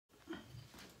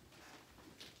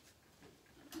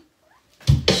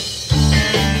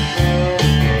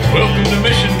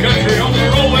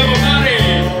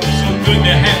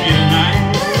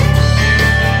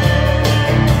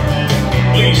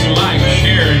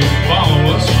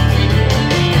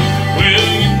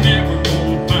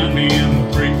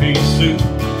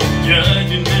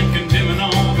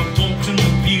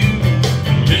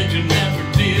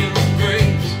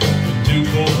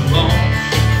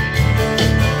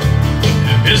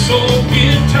This old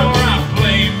guitar I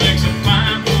play makes a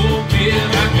fine pulpit.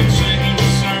 I can sing a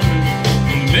sermon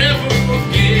and never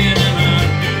forget, and I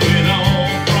do it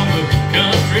all from the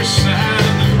countryside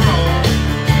of the cross.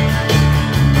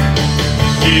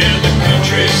 Yeah, the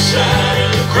countryside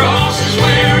of the cross is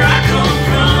where I come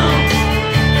from.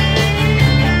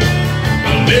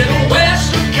 A little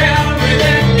west of Calvary,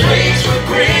 that place where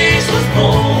grace was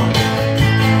born.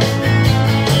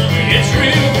 It's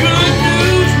real good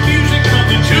news music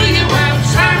coming to you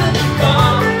outside of the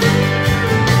bar.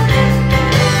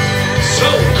 So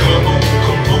come on,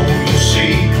 you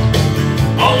see,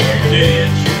 all your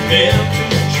debts you nailed to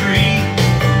the tree.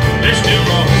 There's still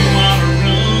a whole lot of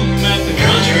room at the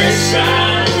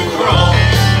countryside of the cross.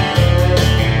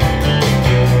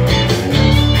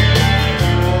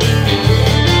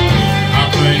 I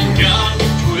thank God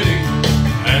for Twitty,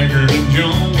 Haggard, and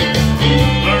Jones.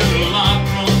 Learned a lot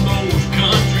from those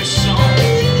country songs.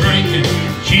 Drinking,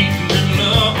 cheating, and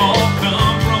love all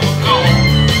come from a call.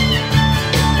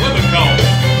 With a call.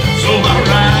 So I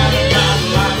ride about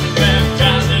life and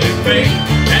baptized in His faith.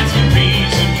 And some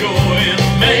peace and joy and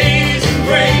amazing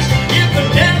grace. Give the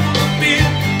devil a bit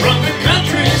from the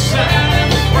countryside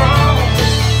of the cross.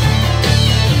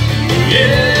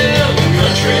 Yeah, the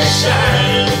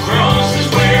countryside of the cross is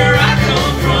where I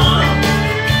come from.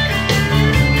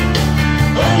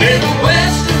 A little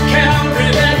west of Calvary,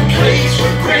 that place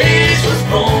where grace was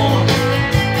born.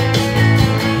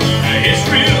 It's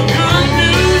real good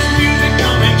news music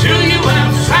coming to you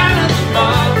outside of the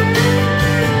bar.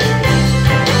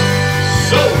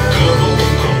 So come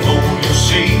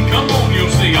on,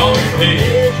 you'll see all your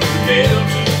dead nailed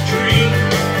to the tree.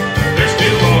 There's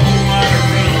still a whole lot of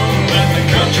room at the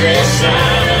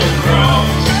countryside of the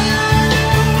cross.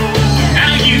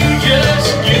 Now you just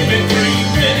give me 3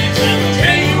 minutes and I'll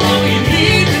tell you all you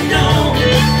need to know.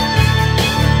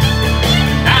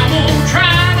 I won't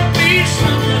try to be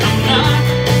something I'm not.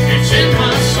 It's in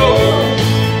my soul.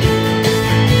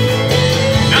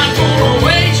 Not gonna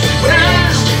waste your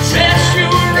time to test you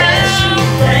around,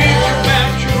 preach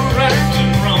about your rights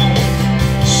and wrongs.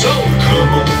 So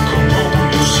come on,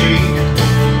 you'll see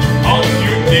all of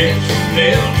your debts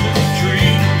nailed to the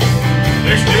tree.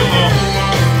 There's still a whole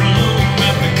lot of room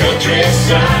at the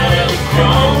countryside of the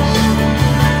cross.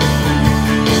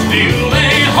 Still a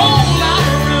whole lot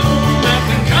of room at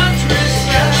the countryside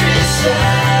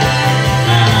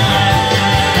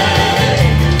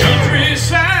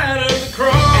of the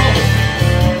cross.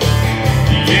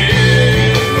 Yeah.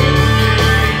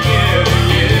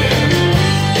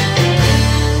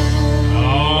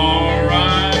 All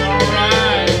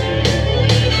right.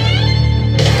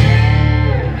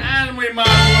 And we might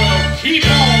as well keep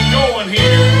on going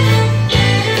here.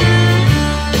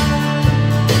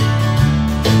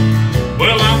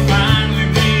 Well, I finally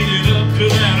made it up to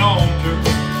that altar.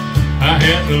 I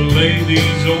had to lay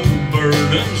these old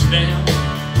burdens down.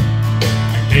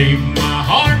 I gave my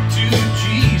heart to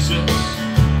Jesus,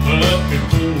 but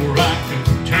before I could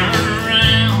turn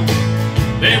around,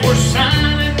 they were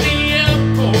signing me up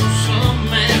for some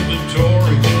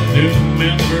mandatory new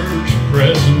members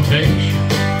presentation.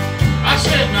 I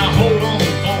said, now hold on,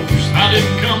 folks, I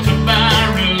didn't come to buy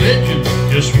religion,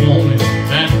 just wanted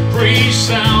that free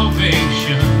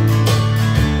salvation.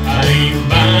 I ain't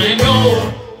buying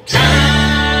no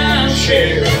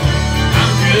timeshare,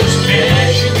 I'm just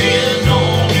cashing in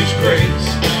on His grace.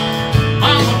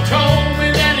 Mama told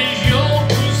me that His yoke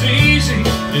was easy,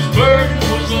 His burden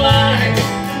was light.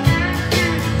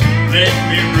 Let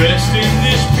me rest in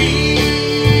this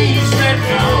peace that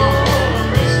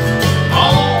comes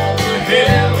all the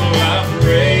hell I've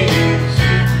raised.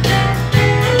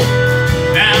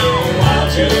 Now I'll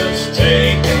just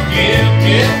take a gift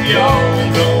if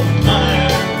y'all don't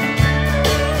mind.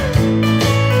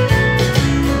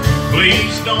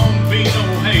 Please don't be no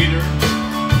hater,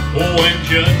 and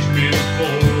judge me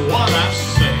for what I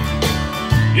say.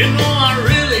 You know I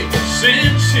really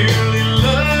sincerely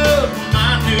love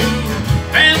my new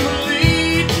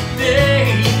family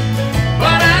today,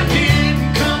 but I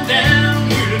didn't come down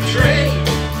here to trade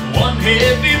one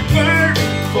heavy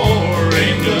burden for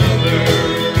another.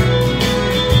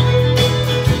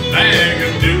 Bag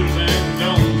of do's and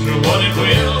don'ts are what it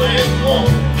will and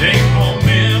won't take for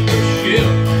membership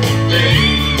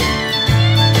today.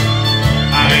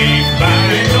 I ain't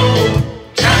buying no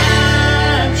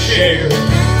timeshare,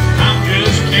 I'm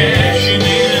just cashing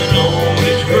in on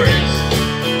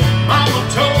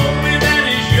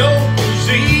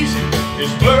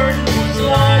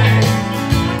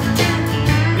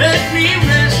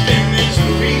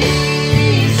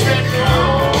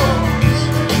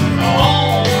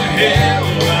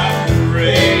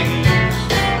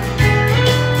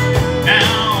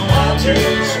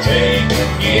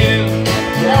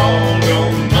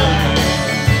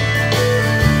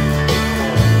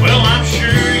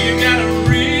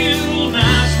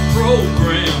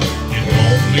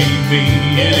me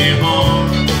any harm.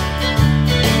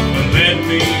 But let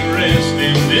me rest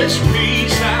in this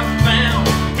peace I found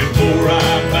before I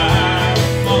buy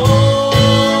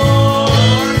more.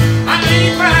 I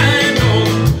ain't buying no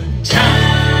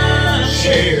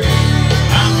timeshare.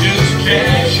 I'm just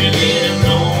cashing in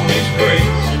on His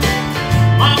grace.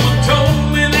 Mama told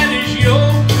me that His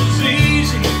yoke was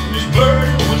easy, His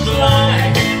burden was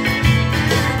light.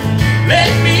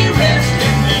 Let me rest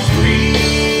in this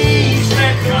peace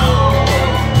that comes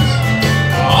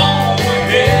all the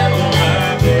hell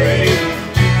I pray.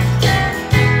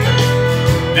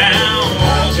 Now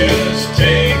I'll just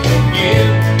take a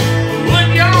gift. Would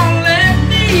y'all let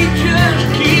me just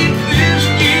keep this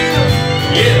gift?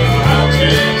 Yeah, I'll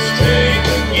just take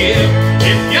a gift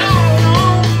if y'all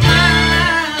don't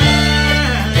mind.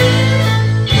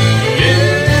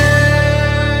 Yeah,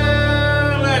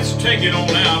 let's take it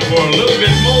on out for a little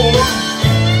bit more.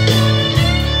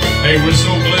 Hey, we're so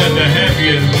glad to have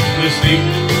you this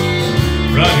evening,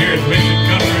 right here at Mission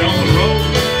Country on the Road,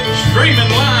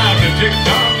 streaming live to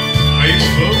TikTok,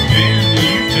 Facebook, and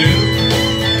YouTube.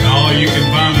 Oh, you can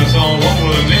find us all over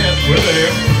the net. We're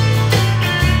there.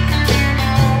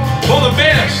 For the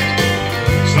best,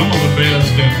 some of the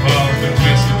best in positive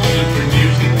message country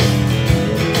music.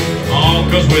 All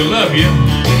because we love you,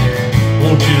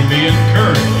 want you to be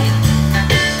encouraged.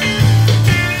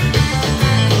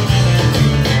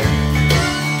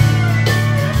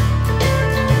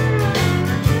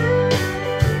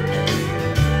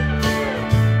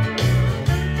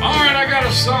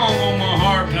 A song on my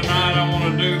heart tonight I want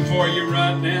to do for you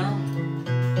right now.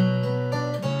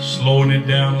 Slowing it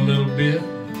down a little bit.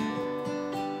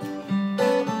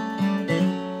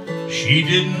 She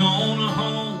didn't own a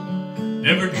home,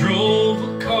 never drove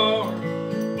a car,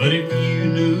 but if you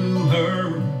knew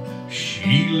her,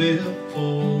 she lived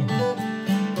for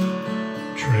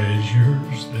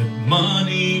treasures that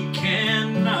money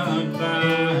cannot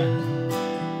buy.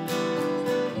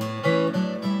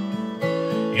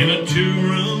 In a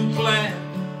two-room flat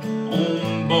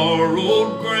on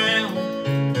borrowed ground,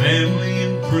 family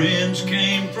and friends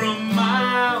came from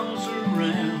miles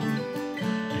around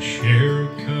to share a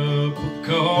cup of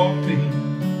coffee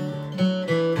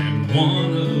and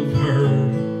one of her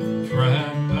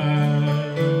fried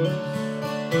pies.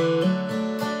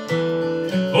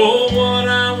 Oh, what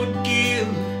I would give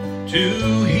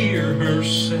to hear her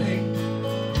say,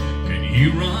 "Can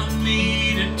you run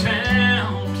me to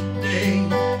town today?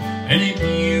 And if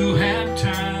you have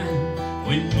time,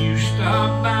 when you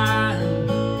stop by,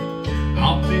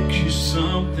 I'll fix you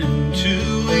something to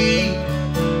eat."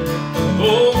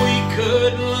 Oh, we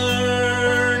could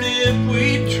learn if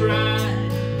we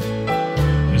tried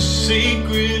the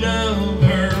secret of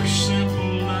her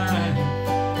simple life.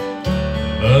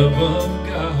 Love of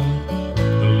God,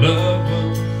 the love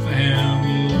of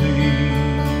family.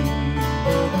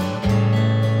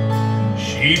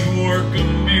 She'd work a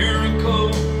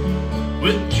miracle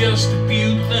with just a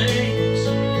few things,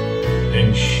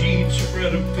 and she'd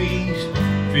spread a feast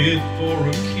fit for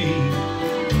a king.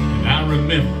 And I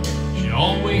remember she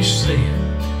always said,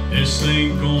 "This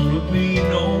ain't gonna be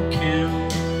no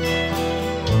count."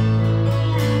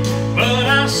 But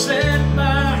I sat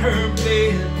by her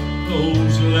bed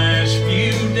those last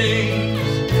few days,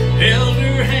 held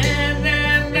her hand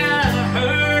and I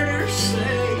heard her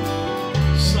say,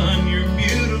 "Son, you're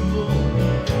beautiful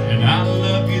and I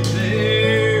love you,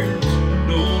 there's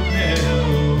no doubt."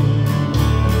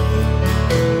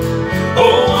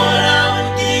 Oh, what I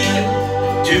would give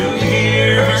to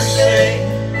hear her say,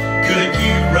 "Could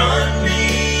you run me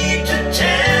to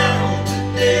town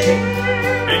today?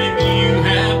 And if you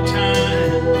have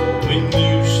time, when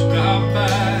you stop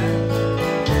by,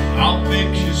 I'll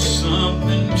fix you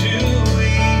something to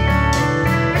eat."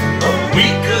 Oh, we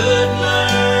could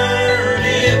learn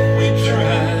if we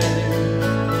tried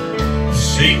the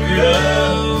secret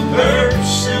of her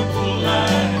simple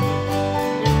life,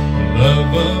 the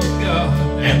love of God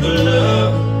and the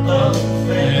love of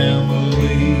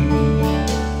family.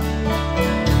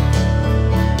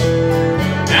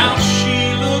 Now she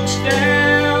looks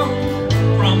down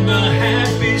from the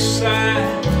happy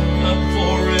side of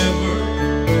forever,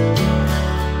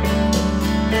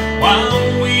 while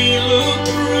we look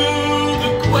through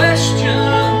the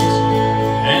questions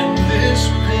and this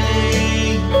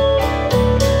pain.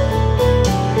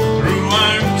 Through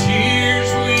our tears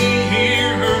we hear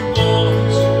her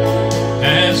voice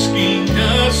asking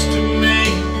us to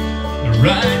make the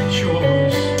right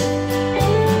choice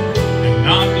and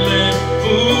not let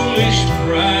foolish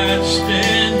pride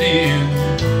stand in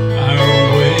our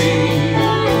way.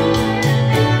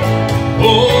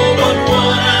 Oh, but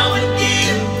what I would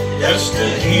give just to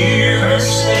hear her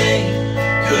say,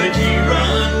 could you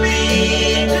run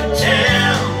me to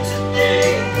town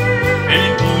today? And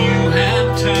if you have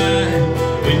time,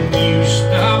 when you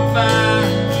stop by,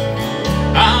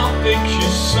 I'll fix you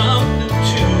something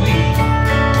to eat.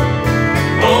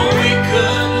 Oh, we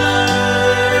could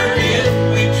learn if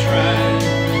we tried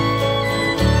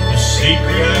the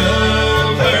secret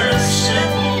of her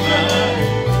simple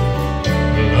life,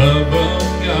 the love of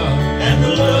God and the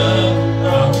love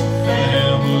of family.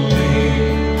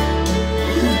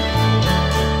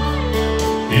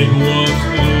 It was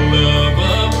the love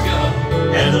of God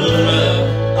and the love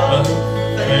of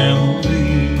family.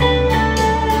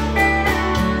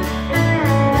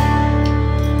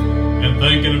 And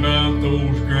thinking about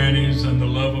those grannies and the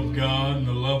love of God and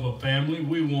the love of family,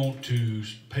 we want to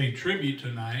pay tribute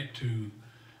tonight to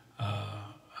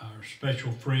our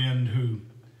special friend who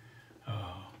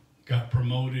got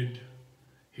promoted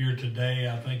here today.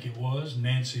 I think it was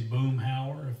Nancy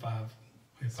Boomhauer, if I've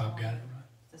got it right.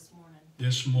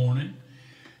 This morning,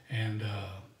 and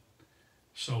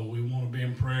so we want to be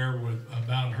in prayer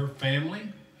about her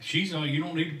family. She's all. You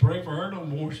don't need to pray for her no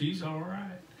more. She's all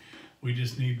right. We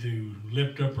just need to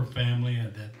lift up her family,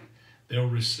 and that they'll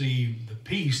receive the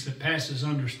peace that passes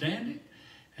understanding,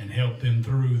 and help them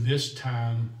through this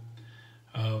time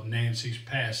of Nancy's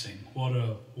passing. What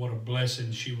a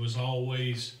blessing. She was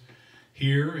always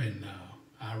here, and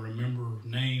I remember her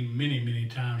name many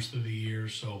times through the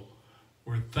years. So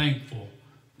we're thankful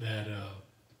that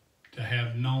to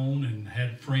have known and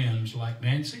had friends like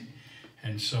Nancy,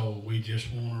 and so we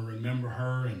just want to remember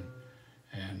her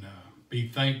and be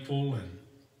thankful and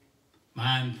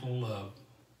mindful of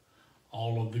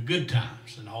all of the good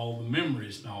times and all the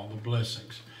memories and all the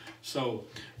blessings. So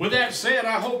with that said,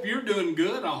 I hope you're doing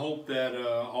good. I hope that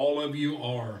all of you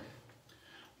are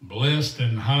blessed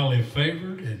and highly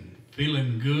favored and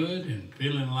feeling good and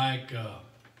feeling like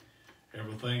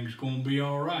everything's going to be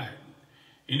all right.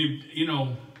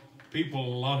 People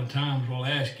a lot of times will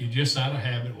ask you just out of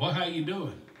habit, well, how you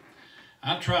doing?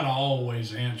 I try to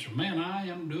always answer, man, I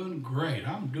am doing great.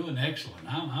 I'm doing excellent.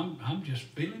 I'm just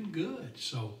feeling good.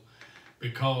 So,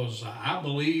 because I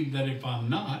believe that if I'm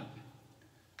not,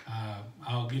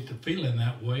 I'll get to feeling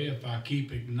that way if I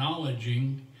keep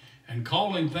acknowledging and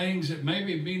calling things that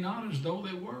maybe be not as though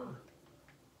they were.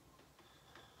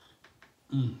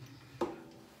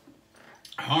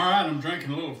 All right, I'm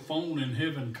drinking a little Phone in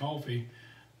Heaven coffee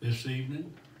this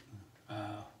evening.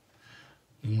 I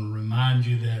want to remind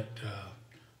you that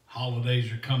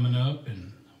holidays are coming up,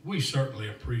 and we certainly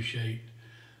appreciate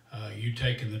you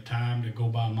taking the time to go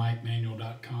by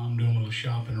MikeManuel.com, doing a little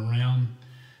shopping around,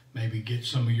 maybe get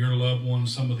some of your loved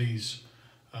ones some of these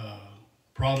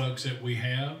products that we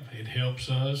have. It helps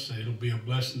us. It'll be a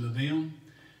blessing to them,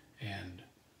 and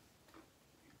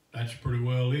that's pretty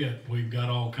well it. We've got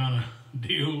all kind of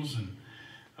deals and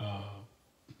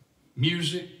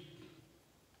music,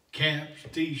 caps,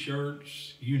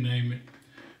 t-shirts, you name it.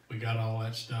 We got all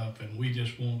that stuff, and we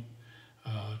just want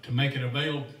to make it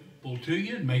available to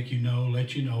you and make you know,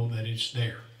 let you know that it's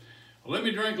there. Well, let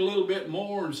me drink a little bit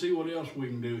more and see what else we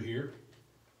can do here.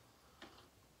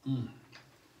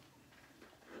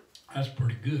 That's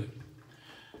pretty good.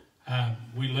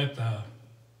 We left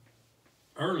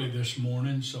early this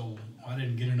morning, so I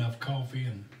didn't get enough coffee,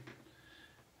 and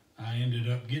I ended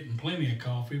up getting plenty of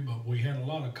coffee, but we had a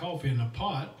lot of coffee in the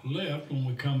pot left when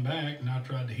we come back, and I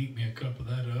tried to heat me a cup of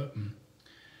that up, and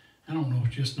I don't know,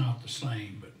 it's just not the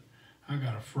same, but I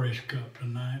got a fresh cup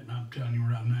tonight, and I'm telling you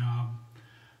right now,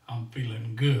 I'm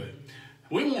feeling good.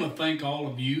 We want to thank all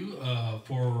of you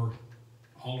for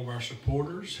all of our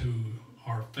supporters who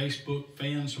are Facebook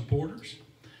fan supporters,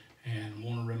 and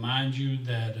want to remind you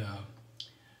that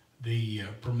the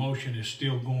promotion is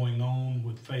still going on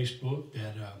with Facebook,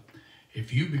 that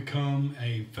if you become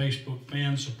a Facebook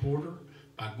fan supporter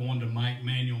by going to Mike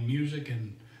Manuel Music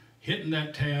and hitting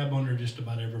that tab under just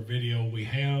about every video we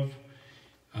have,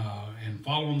 and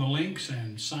following the links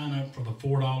and sign up for the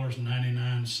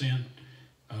 $4.99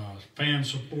 fan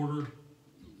supporter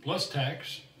plus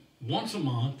tax once a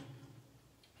month.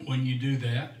 When you do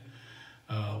that,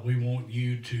 we want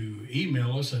you to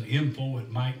email us at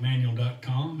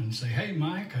info@mikemanuel.com and say, hey,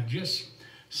 Mike, I just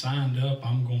signed up.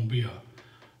 I'm going to be a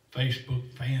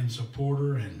Facebook fan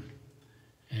supporter.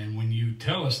 And when you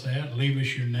tell us that, leave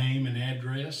us your name and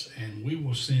address, and we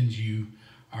will send you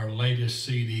our latest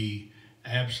CD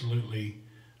absolutely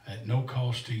at no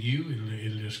cost to you.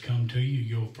 It'll just come to you.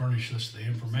 You'll furnish us the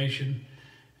information.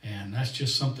 And that's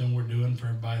just something we're doing for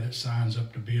everybody that signs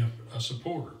up to be a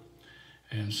supporter.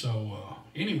 And so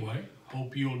anyway,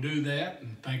 hope you'll do that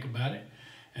and think about it.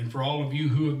 And for all of you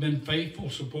who have been faithful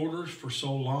supporters for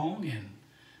so long, and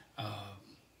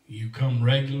you come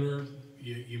regular,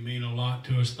 you mean a lot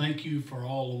to us. Thank you for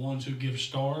all the ones who give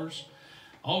stars.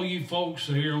 All you folks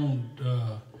here on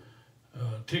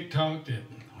TikTok that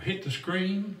hit the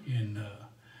screen and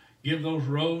give those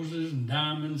roses and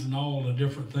diamonds and all the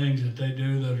different things that they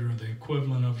do that are the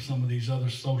equivalent of some of these other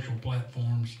social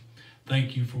platforms.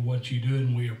 Thank you for what you do,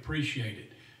 and we appreciate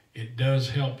it. It does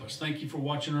help us. Thank you for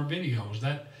watching our videos.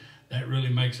 That really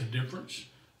makes a difference.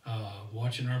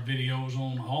 Watching our videos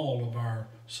on all of our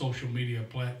social media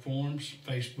platforms,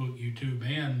 Facebook, YouTube,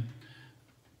 and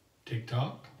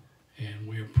TikTok. And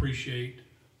we appreciate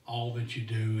all that you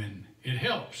do, and it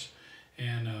helps.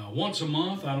 And once a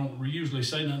month, I don't usually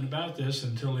say nothing about this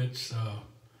until it's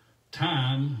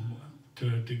time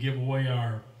to give away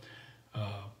our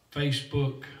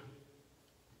Facebook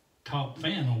Top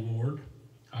Fan Award.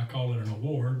 I call it an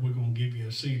award. We're going to give you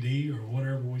a CD or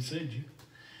whatever we send you.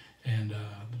 And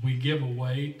we give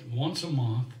away once a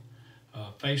month.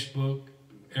 Facebook,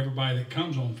 everybody that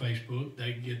comes on Facebook,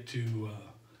 they get to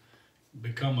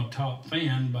become a top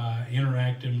fan by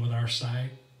interacting with our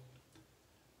site.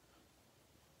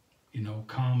 You know,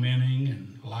 commenting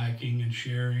and liking and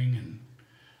sharing and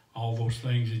all those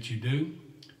things that you do.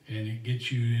 And it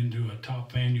gets you into a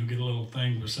top fan. You'll get a little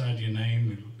thing beside your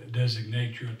name that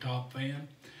designates you a top fan.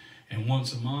 And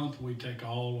once a month, we take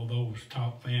all of those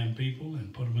top fan people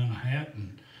and put them in a hat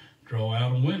and draw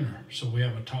out a winner. So we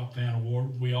have a top fan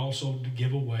award. We also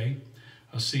give away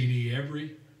a CD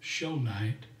every show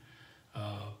night.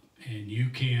 And you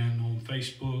can on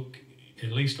Facebook,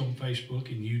 at least on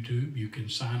Facebook and YouTube, you can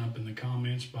sign up in the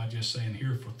comments by just saying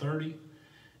here for 30,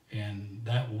 and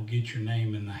that will get your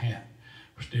name in the hat.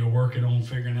 We're still working on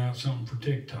figuring out something for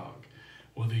TikTok.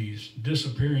 With these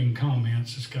disappearing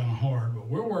comments, it's kind of hard, but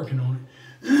we're working on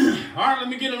it. All right, let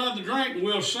me get another drink and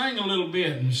we'll sing a little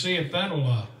bit and see if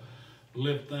that'll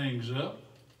lift things up.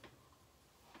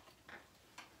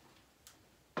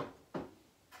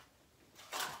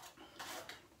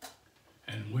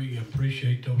 And we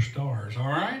appreciate those stars, all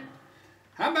right?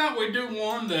 How about we do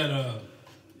one that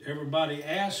everybody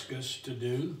asked us to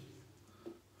do?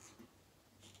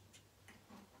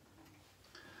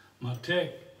 My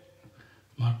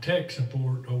tech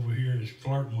support over here is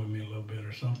flirting with me a little bit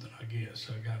or something, I guess.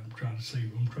 I'm trying to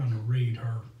see, I'm trying to read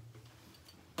her.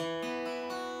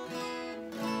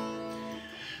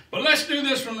 But let's do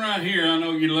this one right here. I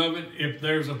know you love it. If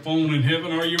There's a Phone in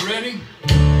Heaven. Are you ready?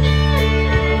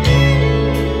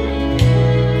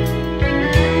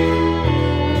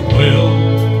 Well,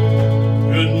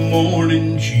 good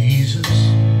morning, Jesus.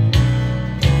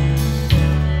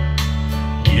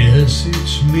 Yes,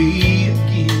 it's me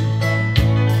again.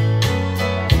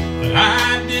 But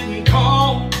I didn't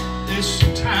call this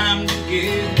time to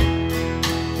get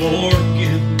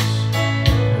forgiveness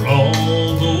for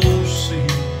all those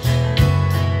sins.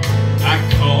 I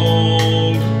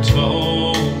called to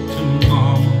talk to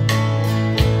Mama,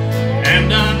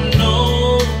 and I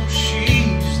know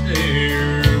she's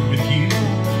there with you.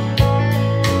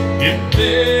 If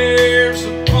there's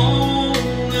a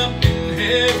phone up in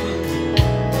heaven,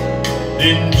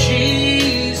 then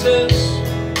Jesus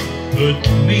put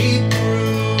me through.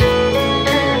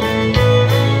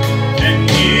 And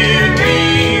give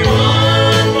me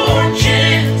one more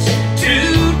chance to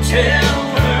tell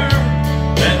her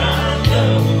that I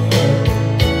love her.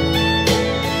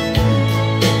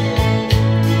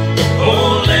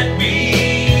 Oh, let me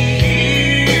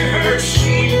hear her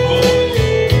sweet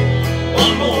voice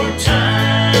one more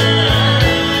time,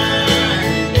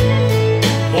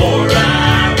 for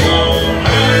I want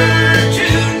her to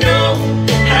know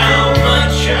how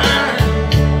much I'm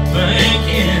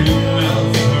thinking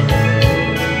of her.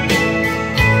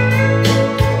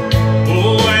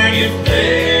 Oh, and if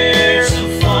there's a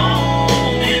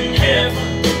phone in heaven,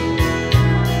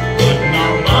 put my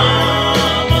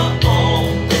mama on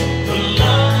the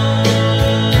line.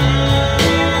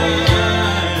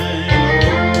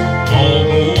 All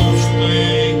those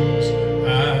things I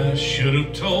should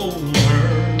have told her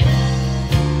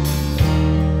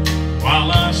while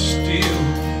I still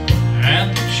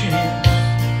had the chance.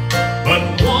 But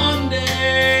one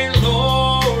day,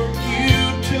 Lord,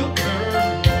 you took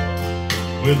her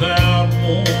without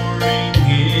warning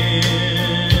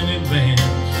in advance.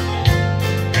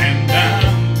 And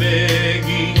I'm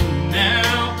begging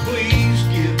now, please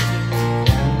give me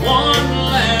one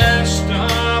last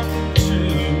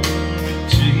opportunity.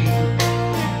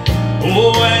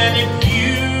 Oh, and if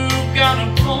you've got a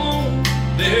phone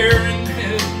there in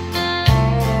heaven,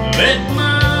 let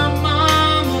my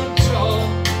mama talk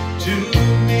to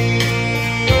me.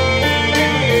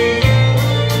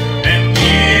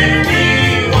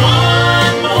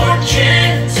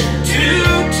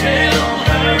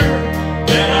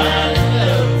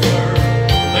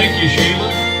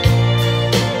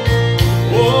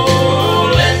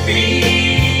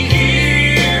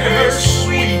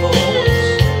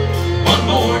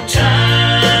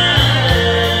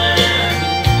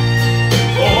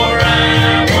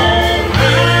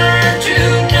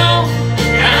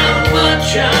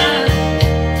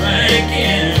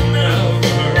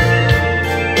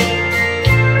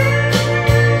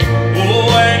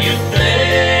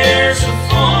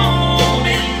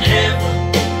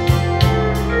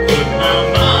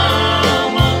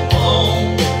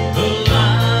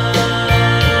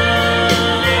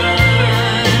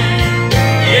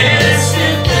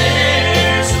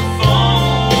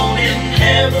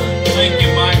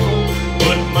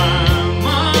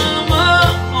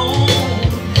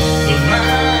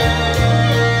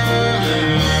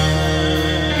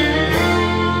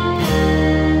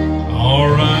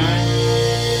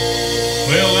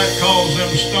 cause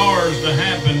them stars to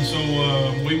happen, so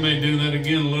we may do that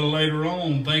again a little later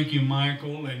on. Thank you,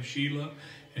 Michael and Sheila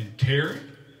and Terry,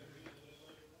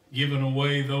 giving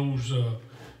away those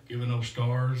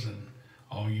stars, and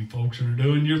all you folks that are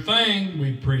doing your thing.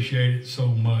 We appreciate it so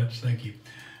much. Thank you.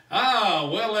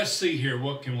 Well, let's see here.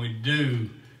 What can we do to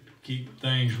keep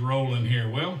things rolling here?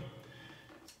 Well,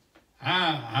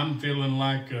 I'm feeling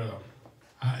like,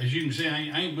 as you can see,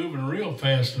 I ain't moving real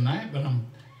fast tonight, but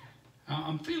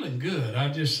I'm feeling good.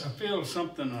 I feel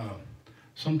something.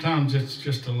 Sometimes it's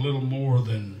just a little more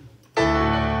than,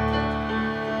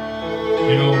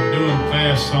 doing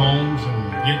fast songs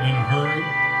and getting in a hurry.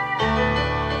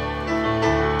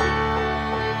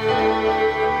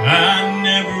 I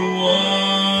never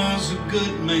was a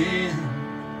good man.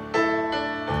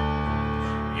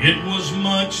 It was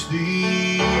much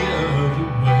the other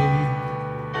way.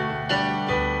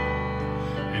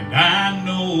 And I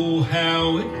know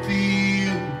how it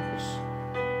feels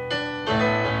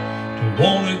to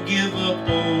want to give up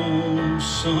on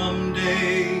some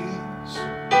days.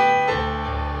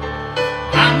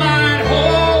 I might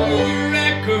hold a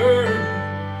record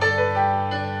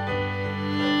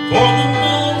for the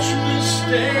most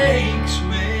mistakes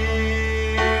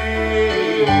made,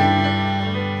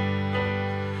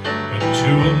 but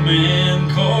to a man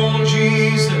called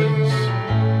Jesus,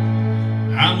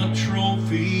 I'm a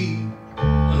trophy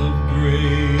of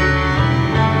grace.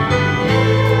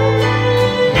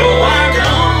 No, I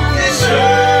don't deserve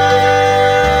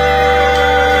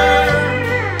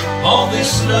all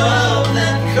this love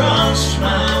that comes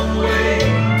my way.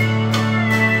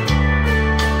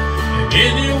 And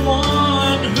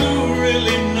anyone who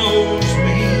really knows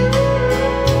me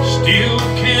still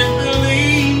can't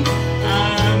believe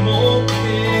I'm okay.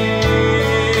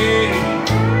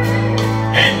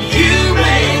 And you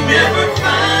may never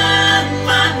find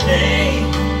my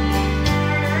name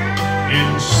in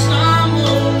some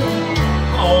old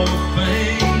Hall of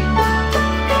Fame,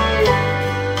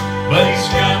 but he's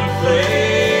got a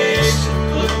place to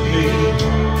put me,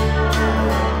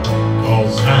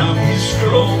 'cause I'm his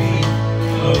trophy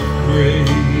of grace.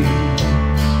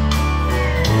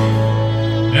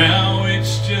 Now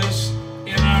it's just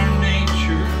in our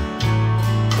nature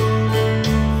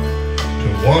to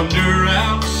wander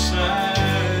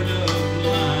outside of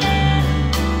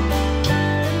line,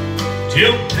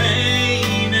 till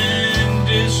pain and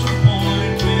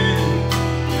disappointment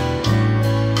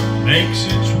makes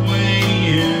its way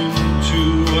into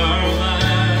our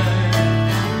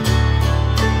lives.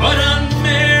 But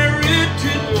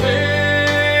unmerited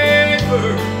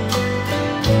favor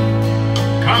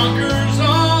conquers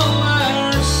all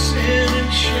our sin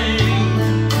and shame.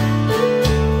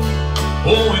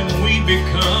 Oh, and we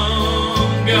become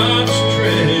God's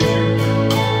treasure,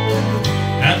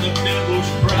 and the devil's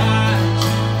prize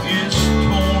is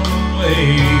torn away.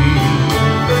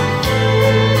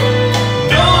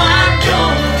 No, I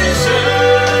don't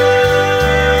deserve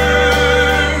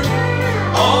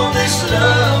all this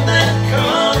love that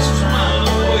comes my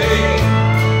way.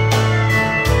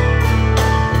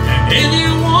 And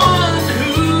anyone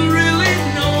who really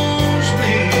knows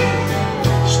me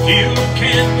still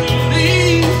can't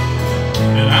believe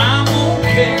that I'm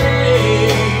okay.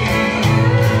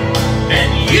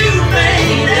 And you may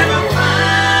never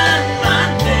find my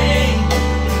name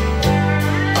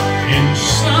in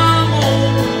some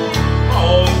old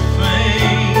Hall of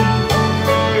Fame,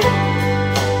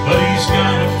 but he's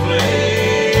got a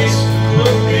place to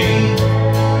put me,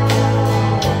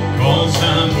 'cause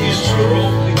I'm his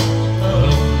trophy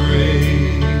of grace.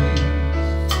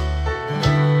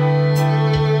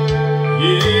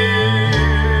 Yeah,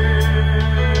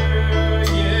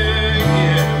 yeah,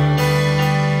 yeah.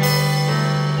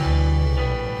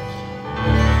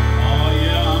 Oh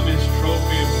yeah, I'm his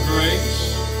trophy of grace.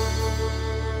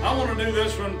 I want to do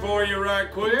this one for you right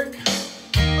quick.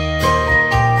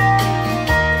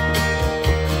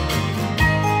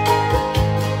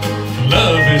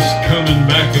 Love is coming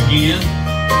back again.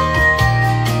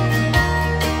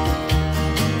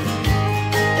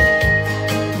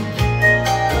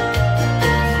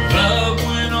 Love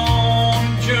went on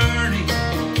a journey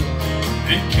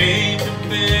and came to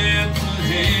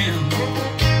Bethlehem,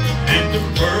 and to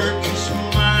purchase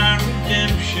my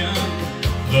redemption,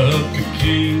 love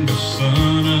became the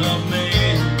Son of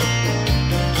Man.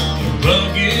 The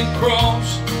rugged cross,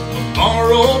 a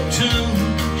borrowed tomb,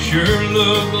 sure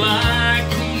looked like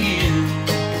the end,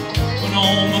 when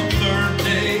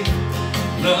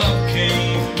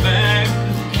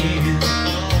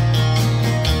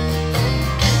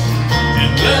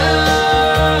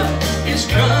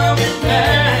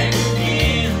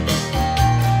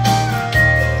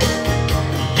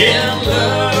Yeah,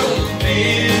 love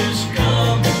is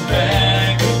coming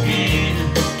back again.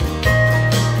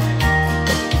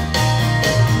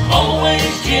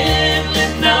 Always gently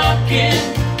knocking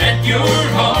at your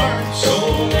heart, so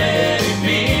let him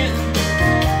in.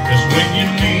 'Cause when you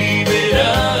leave it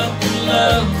up to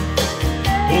love,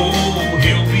 oh,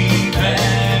 he'll be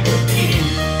back again.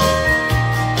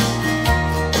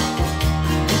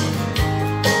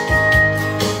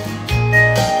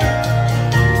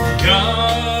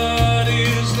 God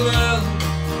is love,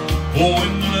 oh,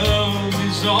 and love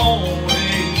is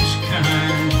always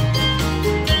kind,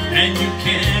 and you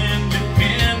can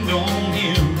depend on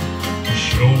him to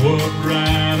show up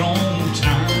right on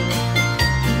time.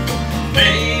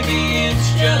 Maybe it's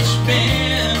just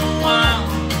been a while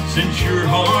since your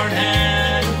heart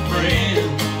had a friend,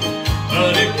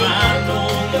 but if I know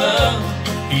love,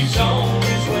 he's on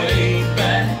his way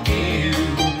back in.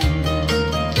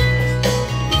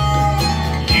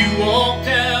 You walked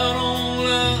out on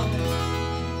love,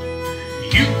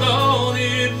 you thought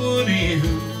it would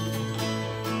end,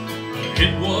 but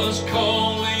it was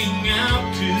calling out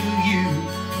to you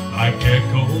like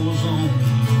echoes on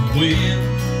the wind.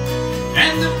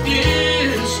 And the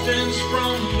distance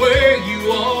from where you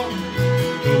are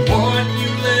to what you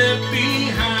left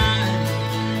behind,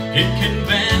 it can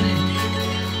vanish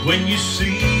when you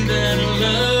see that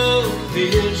love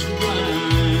is blind.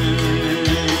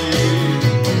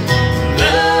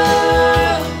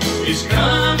 Love is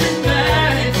coming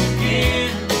back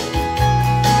again.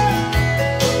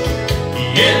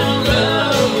 Yeah,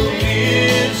 love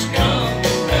is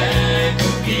coming back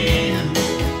again.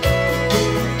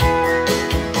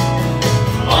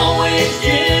 Always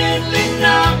gently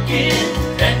knocking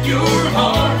at your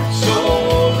heart, so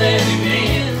let him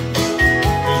in.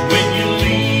 'Cause when you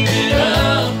leave it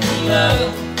up to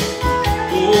love,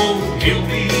 oh, he'll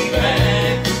be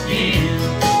back again.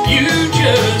 You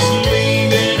just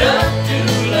leave it up to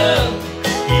love,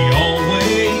 he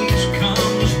always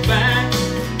comes back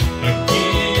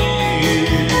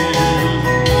again.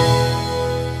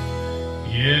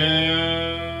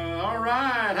 Yeah, all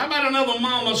right. How about another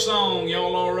mama song?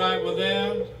 Y'all all right with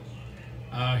that?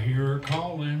 I hear her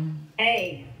calling.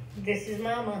 Hey, this is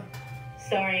Mama.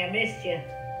 Sorry I missed you.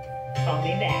 Call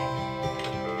me back.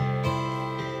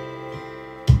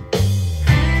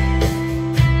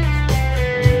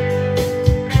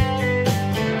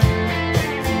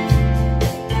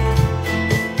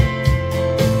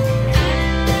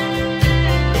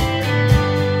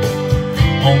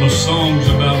 On the Songs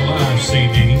About Life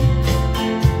CD.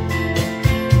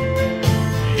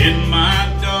 In my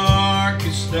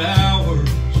darkest hours,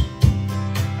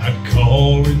 I'd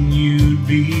call and you'd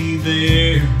be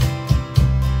there.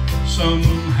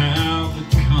 Somehow the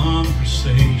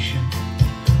conversation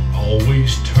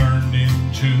always turned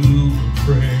into a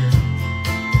prayer.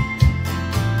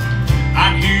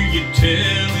 I'd hear you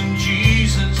telling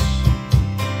Jesus,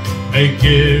 make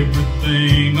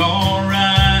everything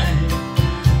alright.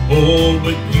 Oh,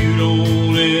 but you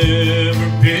don't ever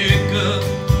pick up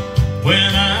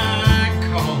when I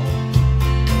call.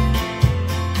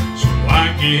 So I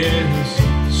guess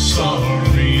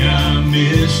sorry I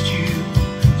missed you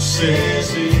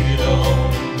says it all.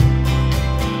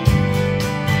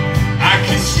 I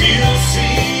can still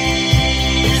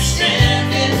see you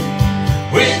standing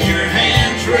with your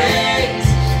hands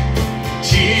raised,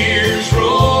 tears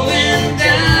rolling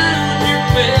down your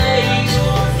face.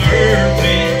 Third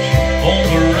bench on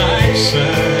the right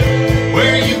side,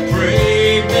 where you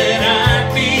prayed that I'd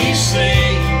be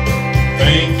saved.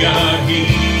 Thank God he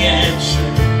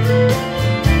answered.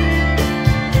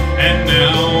 And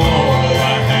now all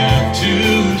I have to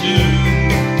do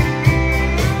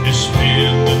is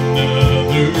spend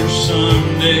another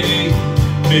Sunday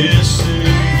missing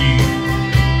you.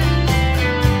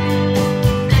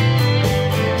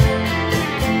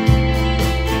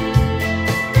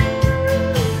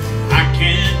 I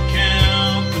can't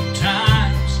count the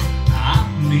times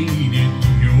I've needed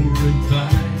your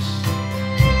advice,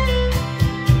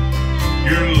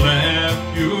 your laugh,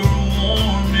 your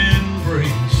warm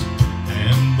embrace,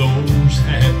 and those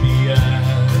happy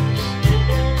eyes.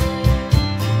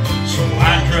 So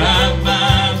I drive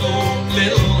by the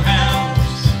little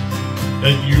house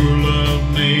that your love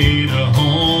made a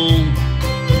home,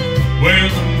 where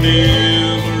the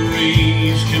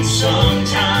memories can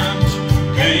sometimes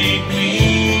paint me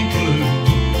blue.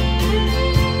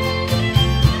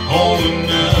 On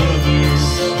another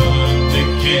Sunday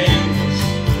canvas,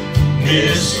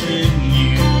 missing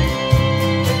you.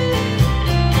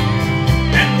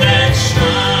 And that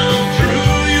smile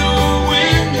through your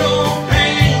window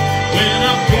pane when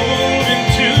I pulled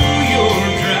into your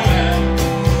drive,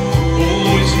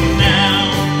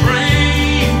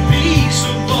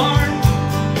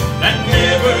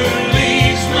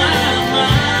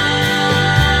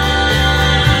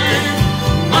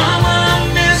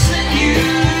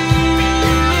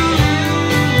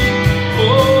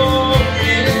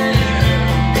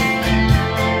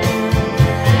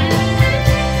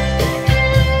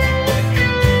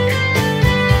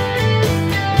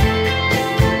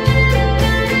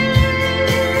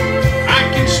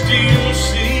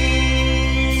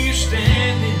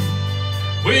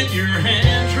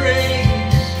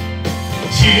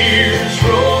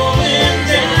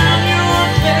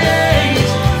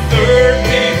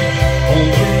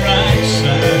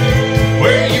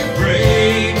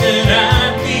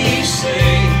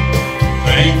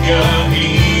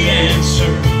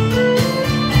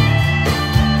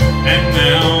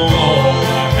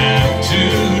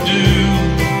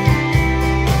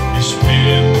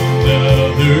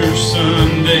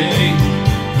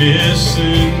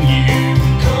 missing you.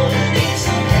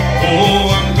 Oh,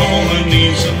 I'm gonna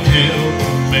need some help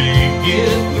to make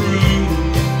it through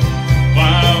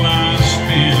while I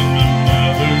spend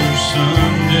another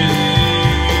Sunday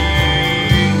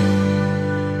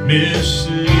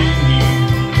missing you.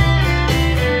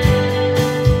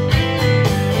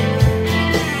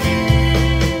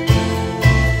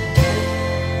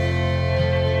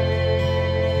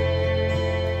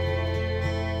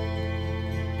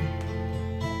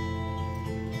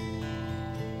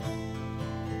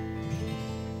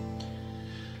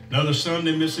 Another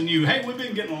Sunday missing you. Hey, we've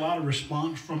been getting a lot of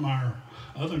response from our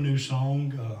other new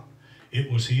song,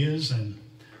 It Was His, and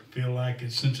feel like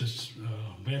since it's,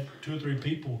 we had 2 or 3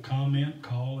 people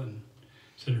call, and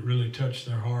said it really touched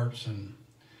their hearts, and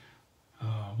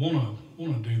wanna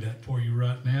do that for you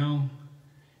right now.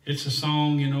 It's a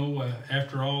song, you know,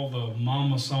 after all the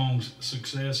mama song's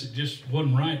success, it just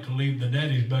wasn't right to leave the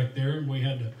daddies back there. We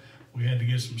had to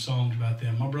get some songs about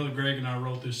them. My brother Greg and I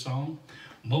wrote this song.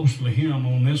 Mostly him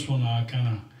on this one. I kind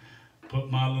of put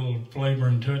my little flavor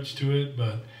and touch to it,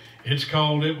 but it's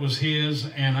called It Was His,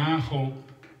 and I hope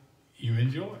you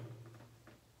enjoy it.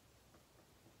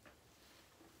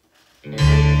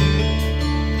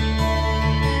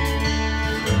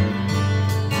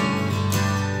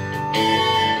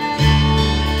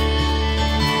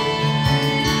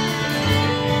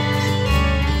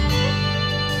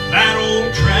 That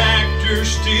old tractor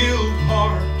still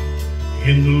parked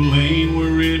in the lane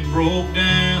where it broke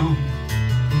down.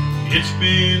 It's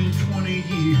been 20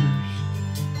 years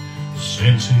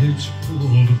since it's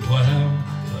pulled a plow,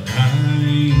 but I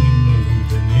ain't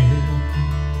moving it,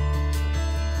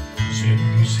 'cause it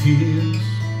was his.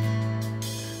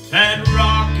 That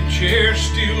rocking chair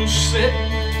still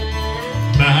sitting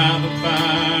by the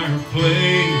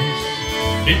fireplace.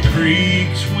 It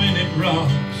creaks when it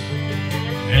rocks,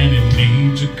 and it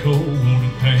needs a coat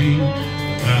of paint.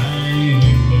 I ain't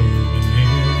moving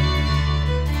it,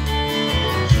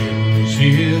 'cause it was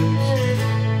his.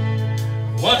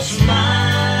 What's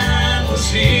mine was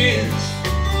his.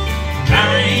 I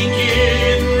ain't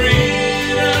getting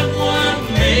rid of what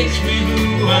makes me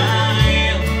who I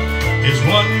am. It's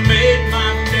what made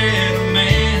my dad a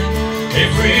man.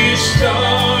 Every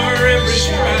star, every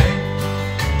stripe,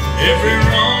 every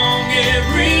wrong,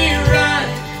 every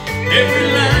right, every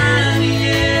line he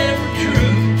ever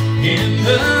drew in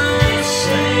the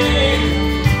sand.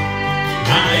 I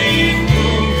ain't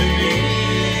moving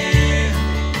it,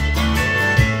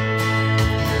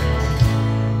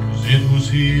 'cause it was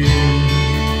his.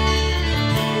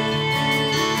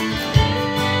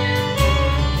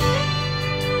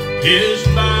 His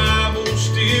Bible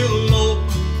still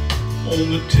open on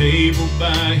the table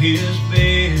by his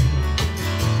bed,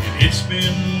 and it's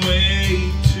been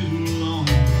way too long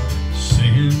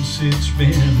since it's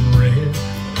been read.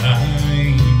 I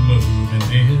ain't moving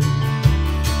it,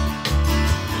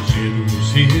 'cause it was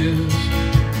his.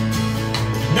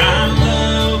 And I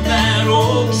love that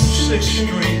old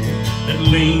 6-string that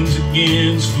leans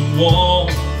against the wall.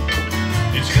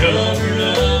 It's covered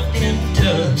up in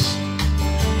dust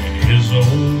and his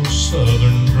old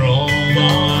southern drawl. I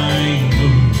ain't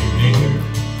moving it,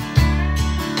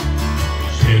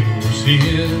 'cause it was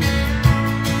his.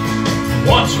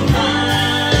 What's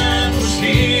mine was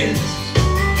his.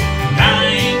 I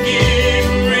ain't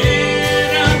getting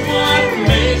rid of what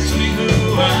makes me who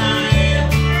I am.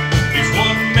 It's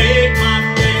what made my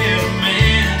dad a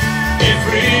man.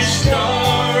 Every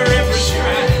star, every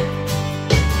stripe,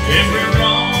 every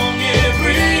wrong,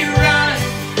 every right,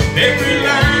 every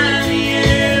line he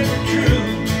ever drew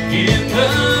in the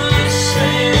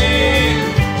sand.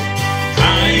 I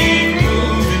ain't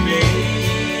moving it,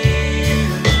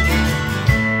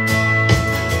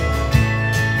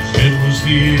 'cause it was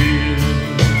his.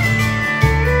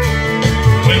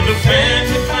 When the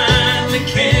family finally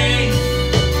came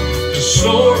to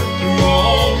sort through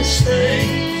all his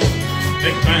things,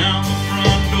 they found the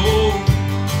front door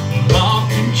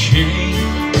locked and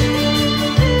chained.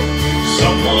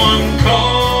 Someone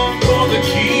called for the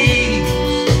keys,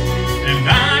 and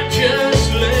I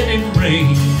just let it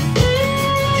ring.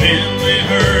 Then they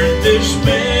heard this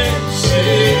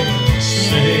message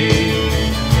say,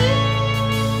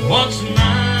 what's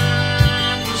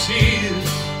mine was his,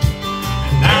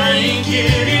 and I ain't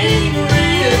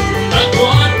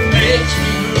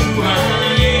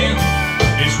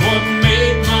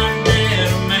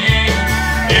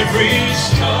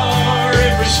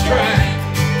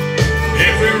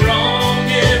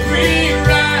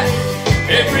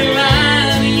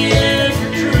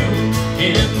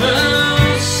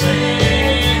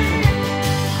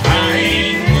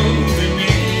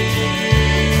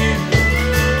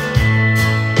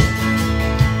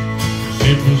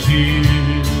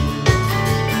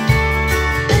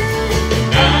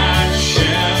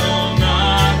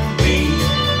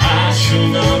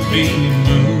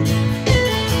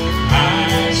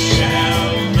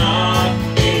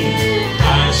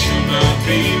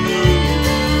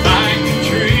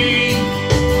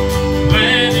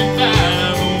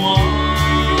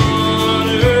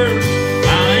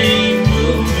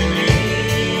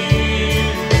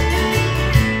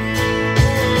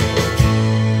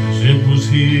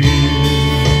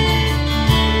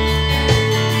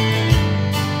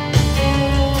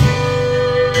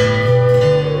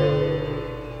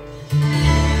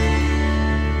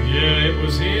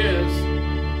was his.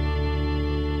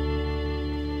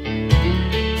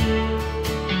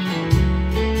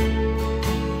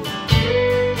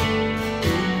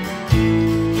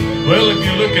 Well, if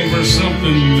you're looking for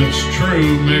something that's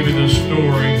true, maybe the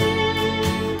story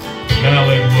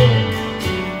ballad will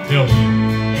help you.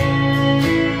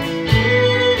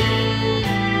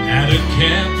 At a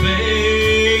cafe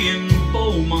in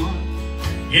Beaumont,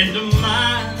 into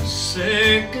my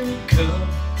second cup,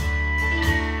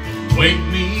 wake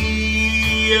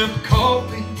me up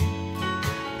coffee,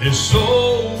 this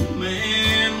old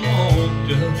man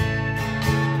walked up.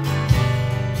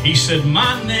 He said,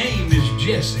 my name is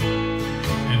Jesse,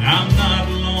 and I'm not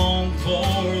long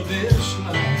for this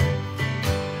life.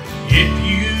 If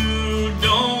you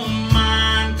don't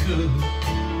mind, could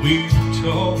we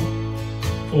talk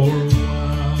for a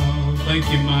while? Thank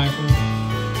you, Michael.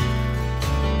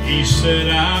 He said,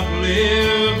 I've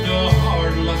lived a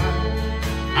hard life,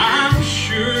 I'm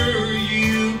sure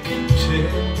you can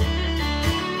tell.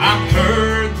 I've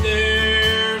heard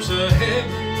there's a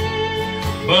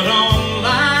heaven, but all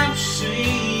I've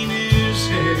seen is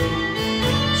hell.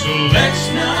 So let's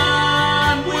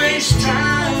not waste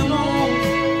time on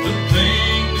the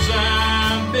things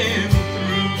I've been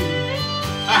through.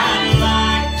 I'd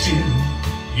like to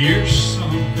hear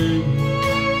something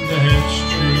that's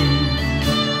true.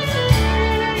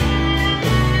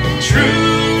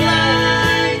 True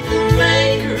like the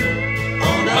maker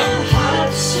on a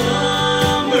hot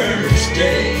summer's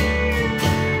day,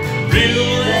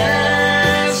 real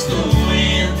as the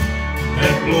wind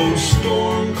that blows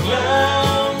storm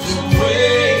clouds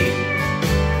away,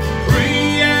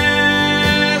 free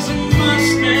as a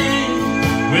Mustang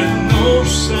with no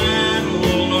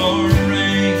saddle or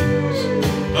reins,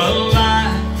 a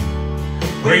life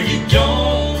where you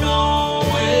don't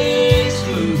always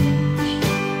lose.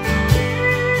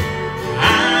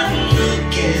 I'm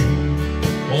looking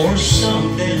for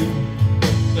something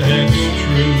that's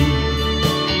true.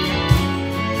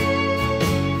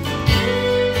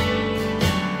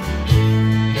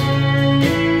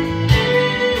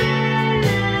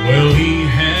 Well, he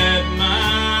had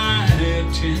my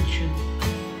attention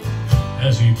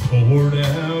as he poured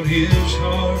out his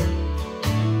heart.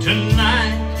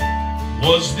 Tonight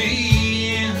was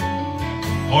the end,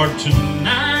 or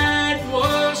tonight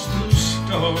was the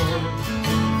start.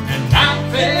 And I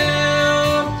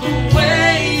felt the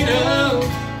weight of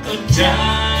a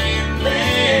dying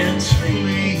man's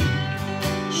fleet.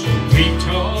 So we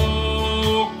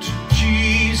talked to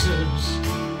Jesus,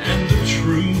 and the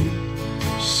truth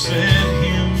set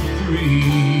him free.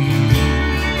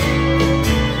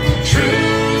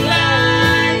 True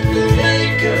like the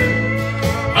maker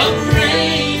of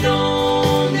rain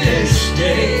on this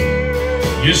day.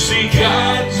 You see,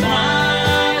 God's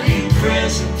mighty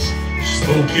presence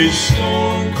spoke his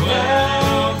storm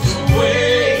clouds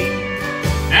away.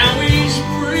 Now he's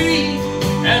free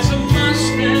as a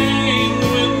Mustang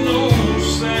with no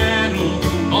saddle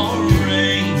or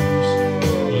reins.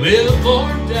 Live or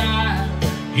die,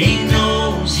 he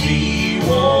knows he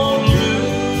won't lose.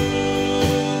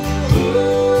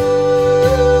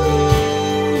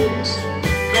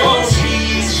 'Cause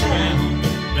he's found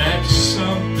that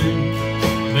something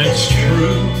that's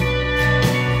true.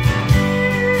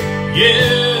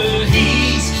 Yeah,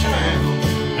 he's found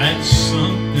that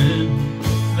something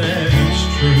that's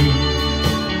true.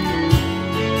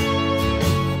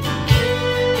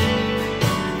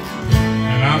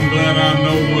 And I'm glad I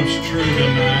know what's true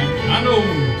tonight. I know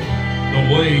the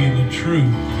way, the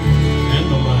truth, and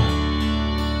the life.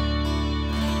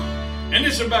 And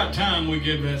it's about time we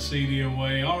give that CD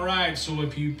away. All right, so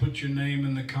if you put your name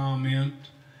in the comment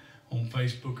on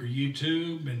Facebook or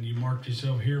YouTube and you marked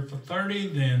yourself here for 30,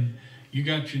 then you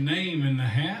got your name in the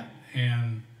hat.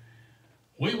 And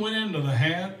we went into the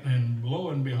hat, and lo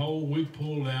and behold, we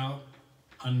pulled out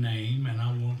a name, and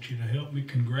I want you to help me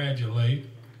congratulate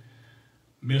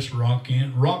Miss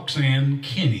Roxanne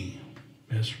Kinney.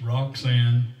 Miss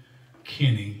Roxanne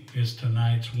Kinney is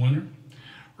tonight's winner.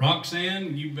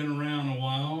 Roxanne, you've been around a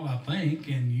while, I think,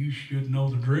 and you should know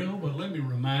the drill, but let me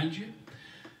remind you,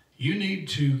 you need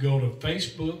to go to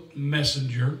Facebook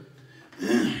Messenger,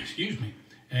 excuse me,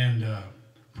 and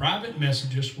private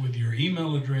message us with your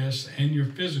email address and your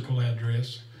physical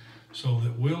address so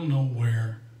that we'll know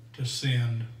where to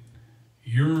send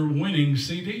your winning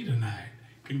CD tonight.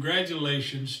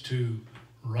 Congratulations to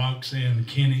Roxanne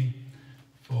Kinney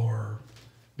for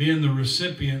being the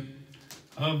recipient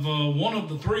of one of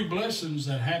the 3 blessings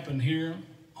that happen here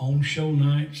on show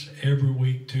nights every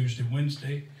week, Tuesday,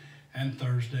 Wednesday, and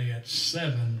Thursday at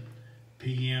 7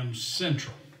 p.m.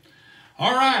 Central.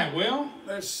 All right, well,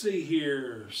 Let's see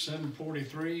here,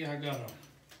 7:43.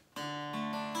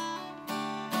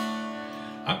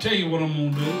 I'll tell you what I'm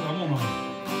gonna do.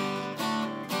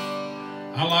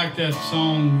 I like that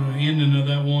song, the ending of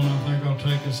that one. I think I'll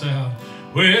take us out.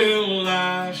 Well,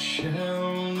 I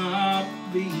shall not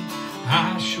be moved.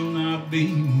 I shall not be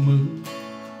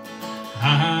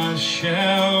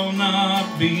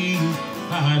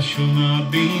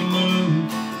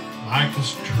moved like a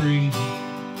tree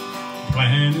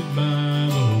planted by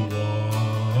the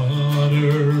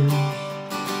waters.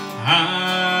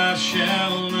 I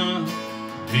shall not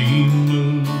be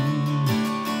moved.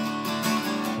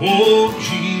 Oh,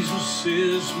 Jesus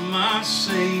is my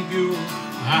Savior.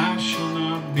 I shall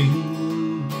not be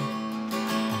moved.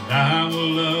 And I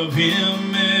will love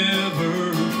Him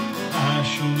ever. I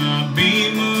shall not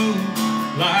be moved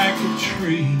like a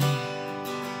tree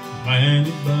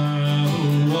planted by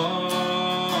the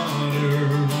waters.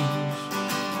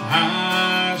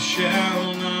 I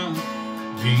shall not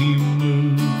be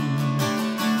moved.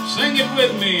 Sing it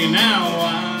with me now.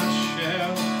 I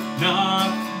shall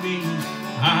not be moved.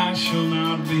 I shall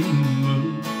not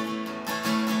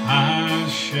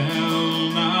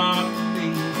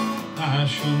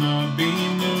be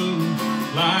moved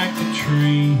like a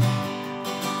tree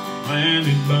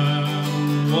planted by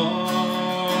the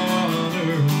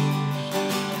waters.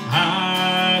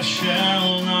 I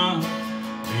shall not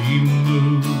be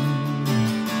moved.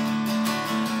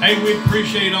 Hey, we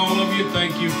appreciate all of you.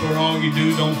 Thank you for all you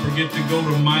do. Don't forget to go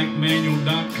to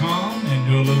MikeManuel.com and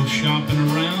do a little shopping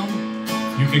around.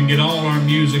 You can get all our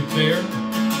music there.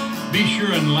 Be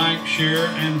sure and like, share,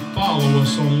 and follow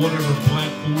us on whatever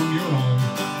platform you're on.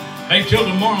 Hey, till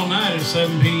tomorrow night at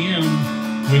 7 p.m.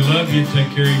 We love you.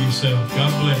 Take care of yourself.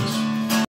 God bless.